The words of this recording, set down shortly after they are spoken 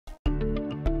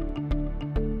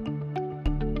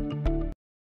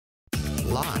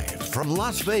from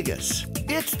Las Vegas,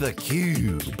 it's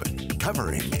theCUBE,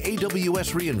 covering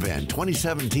AWS reInvent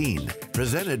 2017,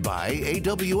 presented by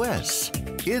AWS,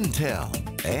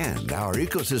 Intel, and our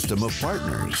ecosystem of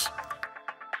partners.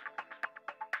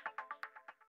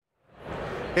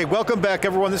 Hey, welcome back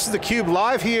everyone. This is theCUBE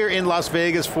live here in Las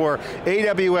Vegas for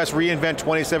AWS reInvent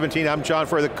 2017. I'm John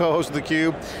Furrier, the co-host of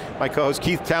theCUBE. My co-host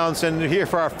Keith Townsend here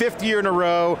for our 5th year in a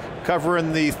row,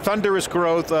 covering the thunderous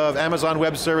growth of Amazon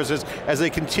Web Services as they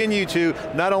continue to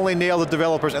not only nail the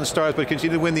developers and startups, but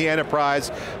continue to win the enterprise.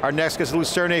 Our next guest is Lew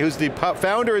Cirne, who's the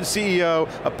founder and CEO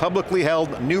of publicly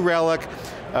held New Relic,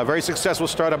 a very successful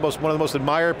startup, one of the most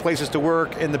admired places to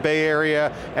work in the Bay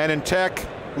Area and in tech.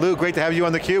 Lew, great to have you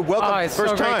on theCUBE. Welcome, it's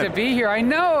first so time. great to be here. I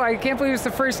know, I can't believe it's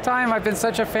the first time. I've been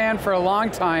such a fan for a long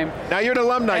time. Now you're an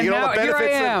alumni. And you get all now, the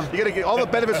benefits. here I am. You get all the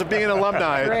benefits of being an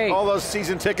alumni. Great. All those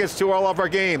season tickets to all of our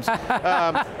games.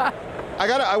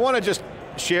 I want to just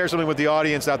share something with the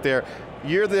audience out there.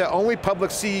 You're the only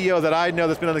public CEO that I know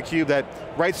that's been on theCUBE that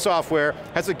writes software,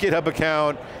 has a GitHub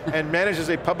account, and manages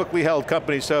a publicly held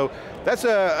company. So that's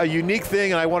a unique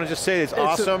thing, and I want to just say it's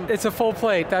awesome. It's a full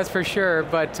plate, that's for sure,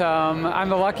 but I'm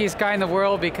the luckiest guy in the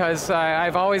world because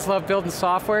I've always loved building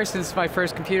software since my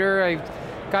first computer. I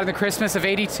got in the Christmas of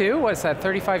 '82, what's that,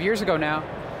 35 years ago now.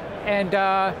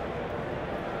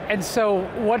 And so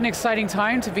what an exciting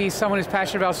time to be someone who's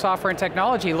passionate about software and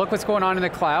technology. Look what's going on in the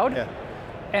cloud. Yeah.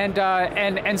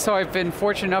 And so I've been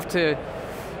fortunate enough to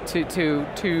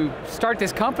start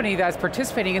this company that's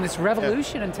participating in this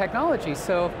revolution in technology,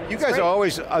 so. You guys are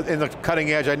always in the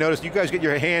cutting edge. I noticed you guys get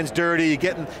your hands dirty, you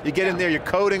get in there, you're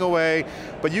coding away,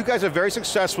 but you guys are very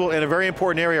successful in a very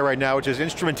important area right now, which is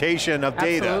instrumentation of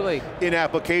data in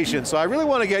applications. So I really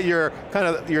want to get your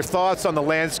thoughts on the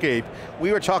landscape.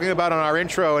 We were talking about on our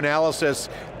intro analysis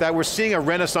that we're seeing a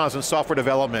renaissance in software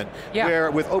development,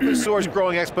 where with open source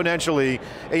growing exponentially,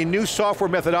 a new software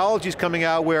methodology is coming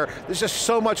out where there's just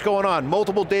so much going on,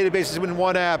 multiple databases in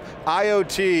one app,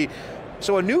 IoT,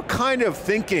 so a new kind of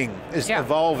thinking is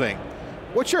evolving.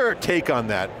 What's your take on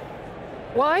that?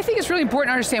 Well, I think it's really important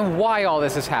to understand why all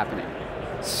this is happening.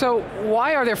 So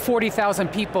why are there 40,000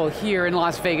 people here in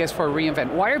Las Vegas for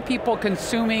reInvent? Why are people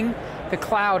consuming the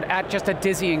cloud at just a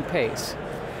dizzying pace?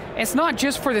 It's not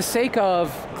just for the sake of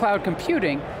cloud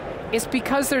computing, it's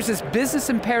because there's this business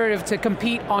imperative to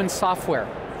compete on software.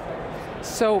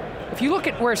 So if you look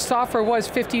at where software was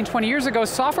 15, 20 years ago,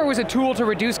 software was a tool to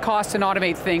reduce costs and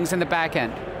automate things in the back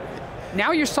end.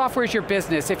 Now your software is your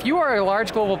business. If you are a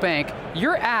large global bank,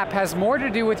 your app has more to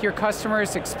do with your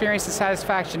customers' experience and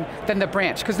satisfaction than the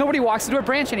branch, because nobody walks into a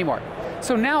branch anymore.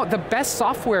 So now the best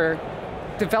software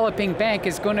developing bank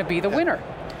is going to be the winner.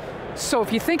 So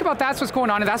if you think about that's what's going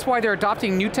on, and that's why they're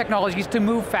adopting new technologies to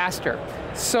move faster.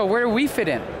 So where do we fit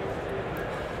in?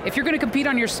 If you're going to compete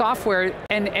on your software,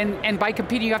 and by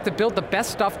competing you have to build the best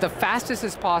stuff the fastest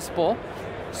as possible,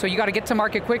 so you got to get to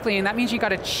market quickly, and that means you got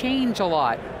to change a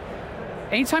lot.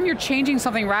 Anytime you're changing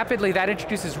something rapidly, that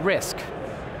introduces risk.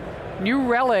 New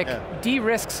Relic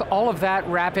de-risks all of that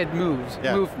rapid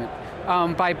movement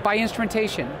by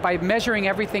instrumentation, by measuring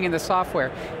everything in the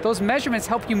software. Those measurements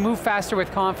help you move faster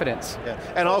with confidence. Yeah.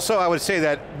 And also I would say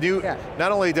that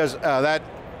not only does that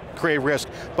create risk,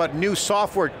 but new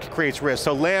software creates risk.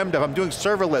 So Lambda, if I'm doing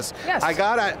serverless,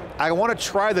 I want to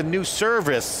try the new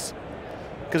service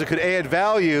because it could add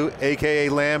value, AKA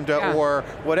Lambda or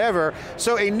whatever.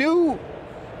 So a new,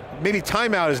 maybe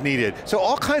timeout is needed. So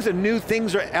all kinds of new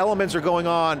things or elements are going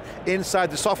on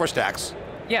inside the software stacks.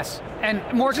 Yes, and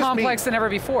more complex than ever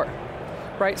before,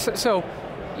 right? So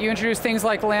you introduce things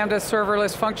like Lambda,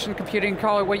 serverless, function computing,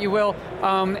 call it what you will,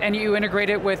 and you integrate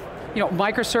it with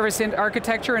microservice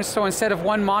architecture, and so instead of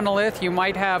one monolith, you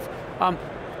might have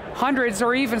hundreds,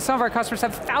 or even some of our customers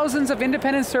have thousands of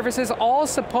independent services, all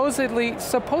supposedly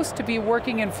supposed to be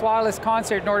working in flawless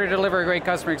concert in order to deliver a great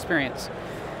customer experience.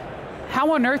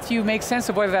 How on earth do you make sense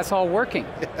of whether that's all working?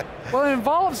 Well, it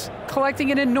involves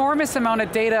collecting an enormous amount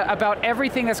of data about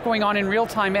everything that's going on in real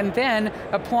time, and then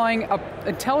applying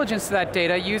intelligence to that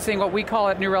data using what we call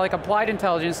at New Relic applied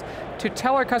intelligence to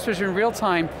tell our customers in real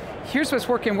time, here's what's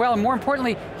working well, and more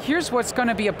importantly, here's what's going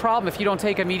to be a problem if you don't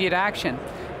take immediate action.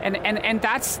 And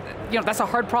that's a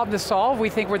hard problem to solve.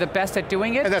 We think we're the best at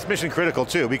doing it. And that's mission critical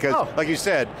too, because like you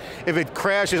said, if it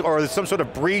crashes or there's some sort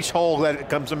of breach hole that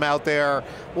comes from out there,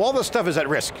 well, all this stuff is at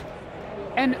risk.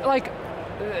 And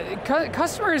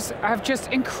customers have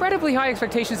just incredibly high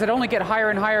expectations that only get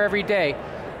higher and higher every day.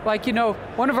 Like,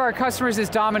 one of our customers is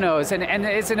Domino's, and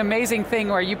it's an amazing thing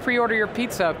where you pre-order your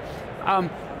pizza,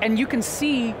 and you can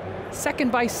see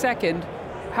second by second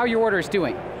how your order is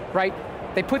doing, right?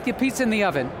 They put the pizza in the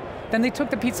oven, then they took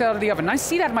the pizza out of the oven. And I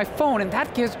see that on my phone, and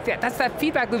that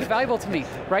feedback loop is valuable to me,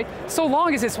 right? So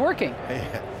long as it's working,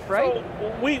 right?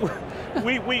 So we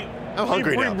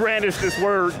brandish this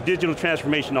word digital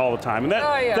transformation all the time, and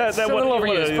it's a little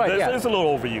overused, it's a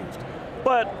little overused.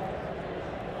 But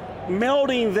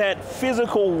melding that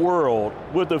physical world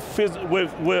with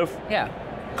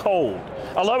code.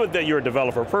 I love it that you're a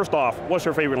developer. First off, what's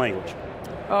your favorite language?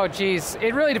 Oh geez,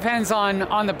 it really depends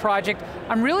on the project.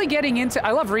 I'm really getting into,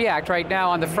 I love React right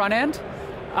now on the front end.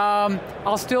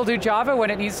 I'll still do Java when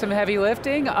it needs some heavy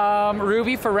lifting.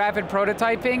 Ruby for rapid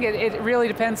prototyping. It really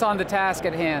depends on the task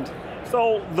at hand.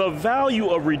 So the value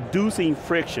of reducing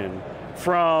friction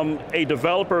from a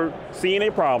developer seeing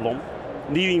a problem,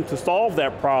 needing to solve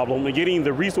that problem, and getting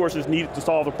the resources needed to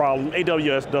solve the problem.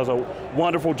 AWS does a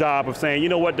wonderful job of saying, you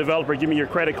know what, developer, give me your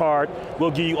credit card,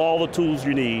 we'll give you all the tools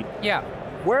you need. Yeah.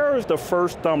 Where is the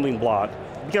first stumbling block?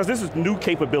 Because this is new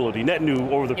capability, net new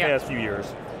over the past few years.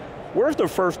 Where's the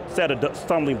first set of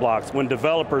stumbling blocks when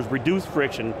developers reduce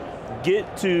friction,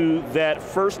 get to that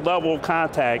first level of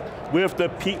contact with the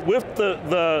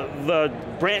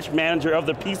branch manager of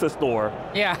the pizza store?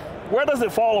 Yeah. Where does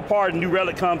it fall apart and New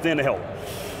Relic comes in to help?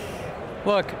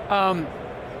 Look, how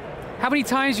many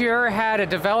times you ever had a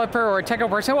developer or a technical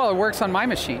person say, well, it works on my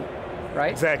machine,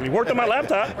 right? Exactly, worked on my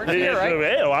laptop. Worked here,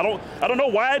 right? Hell, I don't know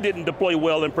why it didn't deploy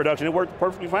well in production. It worked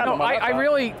perfectly fine on my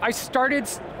laptop. I started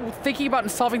thinking about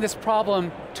and solving this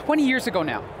problem 20 years ago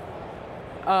now.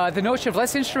 The notion of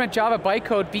let's instrument Java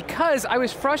bytecode, because I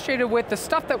was frustrated with the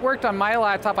stuff that worked on my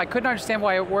laptop. I couldn't understand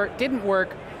why it didn't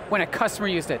work when a customer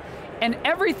used it. And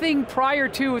everything prior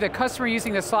to the customer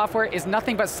using the software is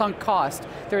nothing but sunk cost.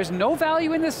 There is no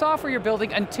value in the software you're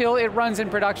building until it runs in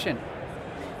production.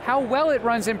 How well it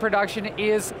runs in production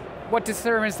is what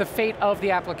determines the fate of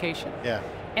the application. Yeah.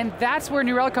 And that's where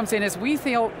New Relic comes in, is we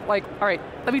feel like, all right,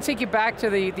 let me take you back to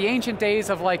the ancient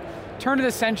days of like, turn of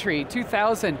the century,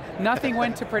 2000, nothing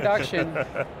went to production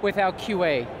without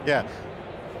QA. Yeah.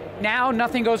 Now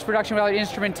nothing goes to production without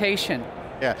instrumentation.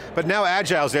 Yeah, but now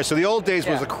Agile's there, so the old days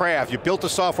was a craft. You built a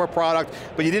software product,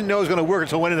 but you didn't know it was going to work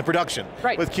until it went into production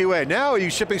with QA. Now you're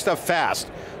shipping stuff fast.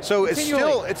 So it's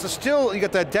still, you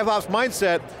got that DevOps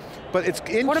mindset, but it's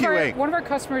in QA. One of our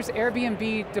customers,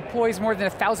 Airbnb, deploys more than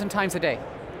 1,000 times a day.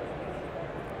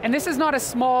 And this is not a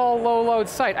small, low load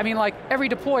site. I mean, like, every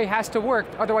deploy has to work,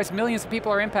 otherwise millions of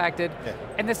people are impacted,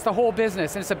 and it's the whole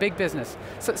business, and it's a big business.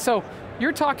 So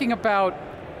you're talking about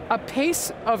a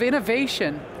pace of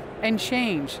innovation and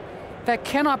change that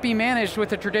cannot be managed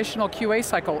with a traditional QA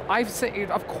cycle. I've said,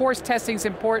 of course, testing's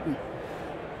important,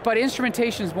 but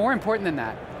instrumentation is more important than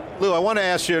that. Lew, I want to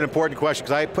ask you an important question,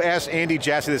 because I asked Andy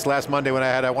Jassy this last Monday when I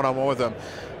had a one-on-one with him.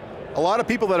 A lot of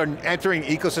people that are entering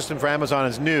ecosystem for Amazon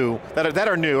as new, that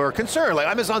are new, are concerned, like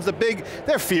Amazon's the big,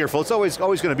 they're fearful, it's always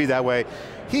going to be that way.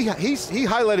 He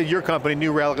highlighted your company,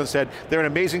 New Relic, and said they're an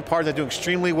amazing partner, they're doing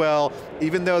extremely well,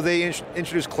 even though they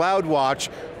introduced CloudWatch,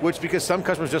 which because some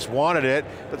customers just wanted it,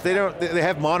 but they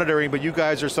have monitoring, but you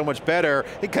guys are so much better.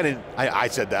 I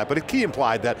said that, but he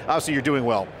implied that, obviously you're doing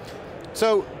well.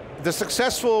 So, the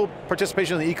successful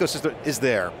participation in the ecosystem is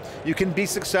there. You can be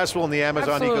successful in the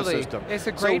Amazon ecosystem. It's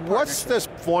a great So what's this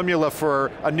formula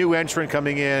for a new entrant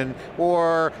coming in,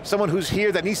 or someone who's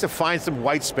here that needs to find some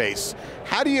white space?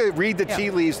 How do you read the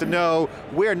tea leaves to know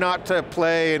where not to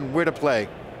play and where to play?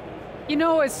 You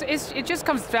know, it just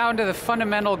comes down to the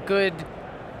fundamental good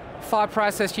thought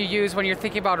process you use when you're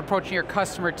thinking about approaching your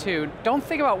customer too. Don't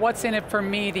think about what's in it for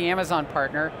me, the Amazon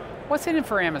partner. What's in it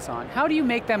for Amazon? How do you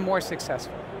make them more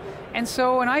successful? And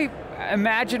so when I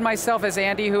imagine myself as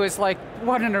Andy, who is like,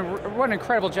 what an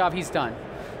incredible job he's done.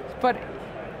 But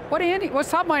what's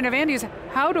top of mind of Andy is,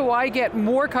 how do I get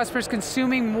more customers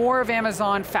consuming more of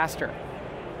Amazon faster,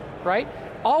 right?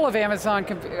 All of Amazon's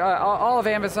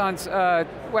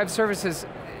web services,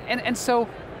 and so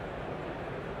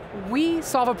we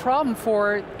solve a problem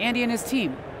for Andy and his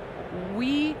team.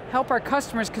 We help our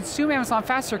customers consume Amazon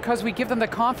faster because we give them the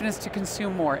confidence to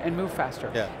consume more and move faster.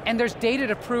 Yeah. And there's data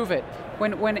to prove it.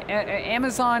 When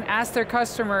Amazon asks their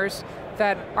customers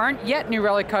that aren't yet New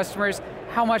Relic customers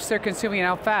how much they're consuming and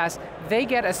how fast, they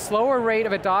get a slower rate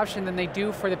of adoption than they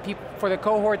do for the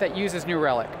cohort that uses New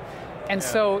Relic. And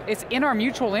so it's in our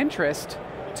mutual interest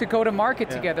to go to market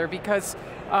together because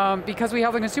we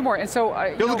help them consume more. And so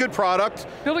build a good product.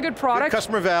 Build a good product. Good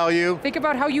customer value. Think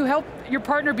about how you help your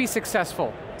partner be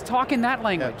successful. Talk in that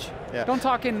language. Yeah. Don't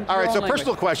talk in All right, so language.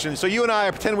 Personal question. So you and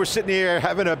I pretend we're sitting here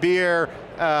having a beer,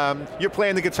 you're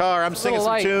playing the guitar, I'm singing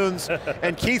some tunes,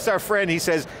 and Keith's our friend, he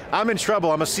says, I'm in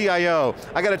trouble, I'm a CIO,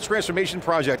 I got a transformation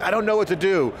project, I don't know what to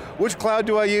do. Which cloud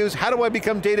do I use? How do I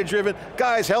become data driven?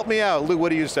 Guys, help me out. Lew, what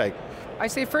do you say? I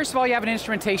say first of all, you have an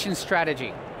instrumentation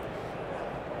strategy.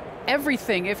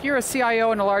 Everything, if you're a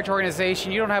CIO in a large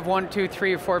organization, you don't have 1, 2,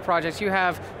 3, or 4 projects, you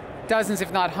have dozens,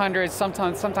 if not hundreds,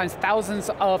 sometimes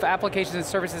thousands of applications and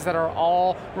services that are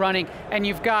all running, and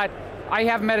you've got, I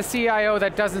haven't met a CIO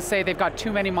that doesn't say they've got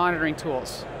too many monitoring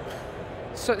tools.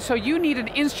 So you need an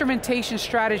instrumentation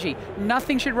strategy.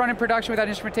 Nothing should run in production without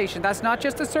instrumentation. That's not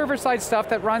just the server side stuff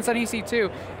that runs on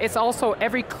EC2, it's also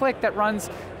every click that runs,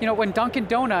 when Dunkin'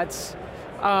 Donuts,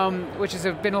 which has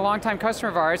been a long time customer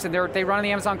of ours, and they run on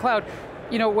the Amazon cloud,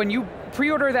 when you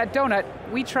pre-order that donut,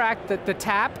 we track the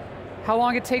tap, how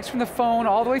long it takes from the phone,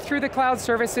 all the way through the cloud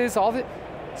services,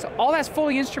 so all that's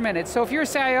fully instrumented. So if you're a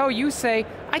CIO, you say,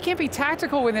 I can't be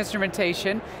tactical with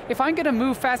instrumentation. If I'm going to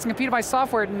move fast and compete with my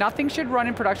software, nothing should run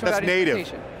in production without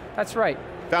instrumentation. That's right.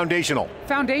 Foundational.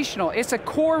 Foundational. It's a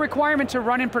core requirement to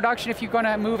run in production if you're going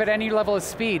to move at any level of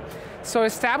speed. So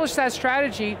establish that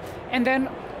strategy, and then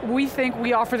we think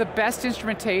we offer the best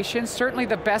instrumentation, certainly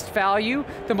the best value,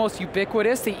 the most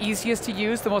ubiquitous, the easiest to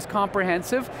use, the most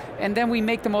comprehensive, and then we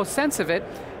make the most sense of it.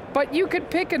 But you could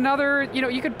pick another,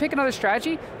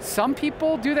 strategy. Some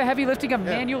people do the heavy lifting of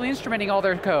manually instrumenting all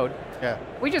their code. Yeah.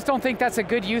 We just don't think that's a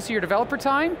good use of your developer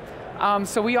time,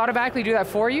 so we automatically do that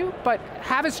for you, but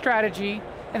have a strategy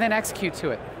and then execute to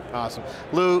it. Awesome.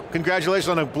 Lew, congratulations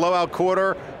on a blowout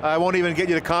quarter. I won't even get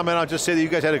you to comment, I'll just say that you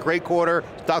guys had a great quarter,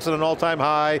 stocks at an all-time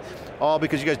high, all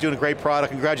because you guys are doing a great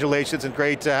product. Congratulations, and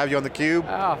great to have you on theCUBE.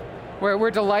 Oh,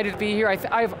 we're delighted to be here.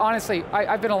 Honestly,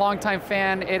 I've been a long-time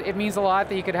fan. It means a lot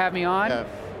that you could have me on,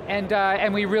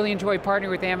 and we really enjoy partnering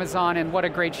with Amazon, and what a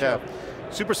great show. Yeah.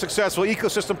 Super successful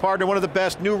ecosystem partner, one of the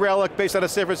best, New Relic, based out of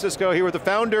San Francisco, here with the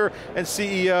founder and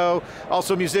CEO,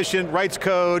 also a musician, writes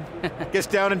code, gets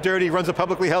down and dirty, runs a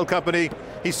publicly held company.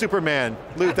 He's Superman.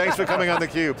 Lew, thanks for coming on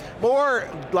theCUBE. More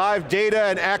live data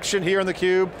and action here on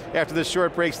theCUBE. After this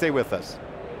short break, stay with us.